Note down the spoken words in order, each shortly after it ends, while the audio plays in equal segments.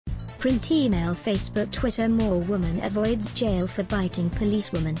Print email Facebook Twitter More woman avoids jail for biting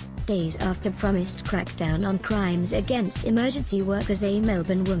policewoman. Days after promised crackdown on crimes against emergency workers, a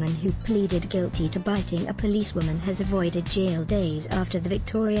Melbourne woman who pleaded guilty to biting a policewoman has avoided jail days after the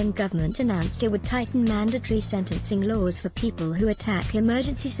Victorian government announced it would tighten mandatory sentencing laws for people who attack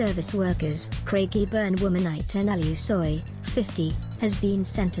emergency service workers. Craigieburn woman bitten Soy, 50, has been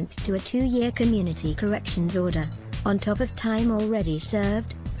sentenced to a 2-year community corrections order, on top of time already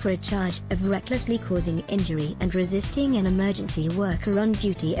served, for a charge of recklessly causing injury and resisting an emergency worker on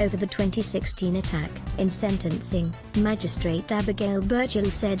duty over the 2016 attack. In sentencing, Magistrate Abigail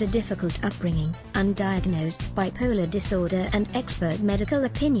Birchall said a difficult upbringing, undiagnosed bipolar disorder and expert medical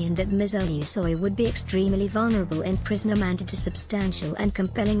opinion that Ms. Soy would be extremely vulnerable in prison amounted to substantial and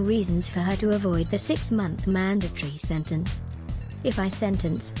compelling reasons for her to avoid the 6-month mandatory sentence. If I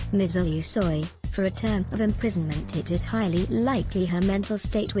sentence Ms. Soy for a term of imprisonment, it is highly likely her mental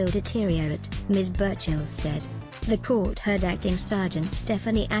state will deteriorate, Ms. Birchall said. The court heard Acting Sergeant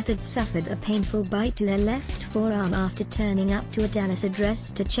Stephanie Attard suffered a painful bite to her left forearm after turning up to a Dallas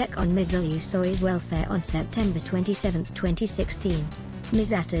address to check on Ms. Soy's welfare on September 27, 2016.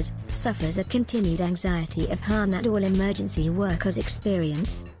 Ms. Attard suffers a continued anxiety of harm that all emergency workers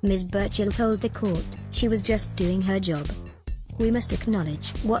experience, Ms. Birchall told the court. She was just doing her job. We must acknowledge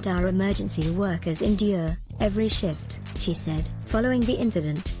what our emergency workers endure every shift, she said. Following the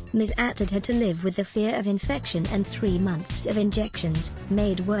incident, Ms. Attard had to live with the fear of infection and 3 months of injections,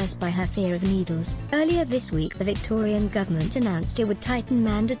 made worse by her fear of needles. Earlier this week, the Victorian government announced it would tighten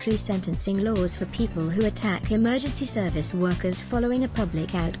mandatory sentencing laws for people who attack emergency service workers following a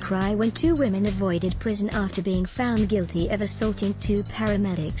public outcry when 2 women avoided prison after being found guilty of assaulting 2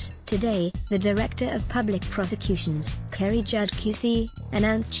 paramedics. Today, the Director of Public Prosecutions, Kerry Judd QC,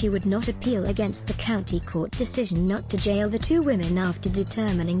 announced she would not appeal against the county court decision not to jail the 2 women after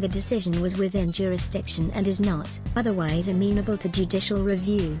determining the decision was within jurisdiction and is not otherwise amenable to judicial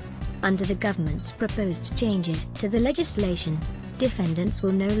review. Under the government's proposed changes to the legislation, defendants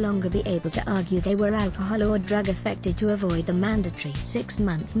will no longer be able to argue they were alcohol or drug affected to avoid the mandatory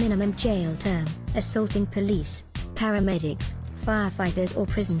 6-month minimum jail term. Assaulting police, paramedics, firefighters or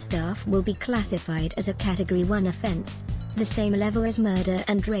prison staff will be classified as a Category 1 offence, the same level as murder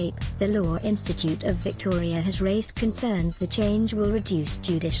and rape. The Law Institute of Victoria has raised concerns the change will reduce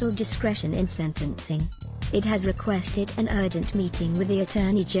judicial discretion in sentencing. It has requested an urgent meeting with the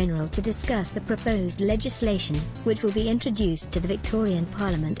Attorney General to discuss the proposed legislation, which will be introduced to the Victorian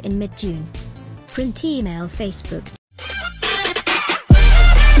Parliament in mid-June. Print email Facebook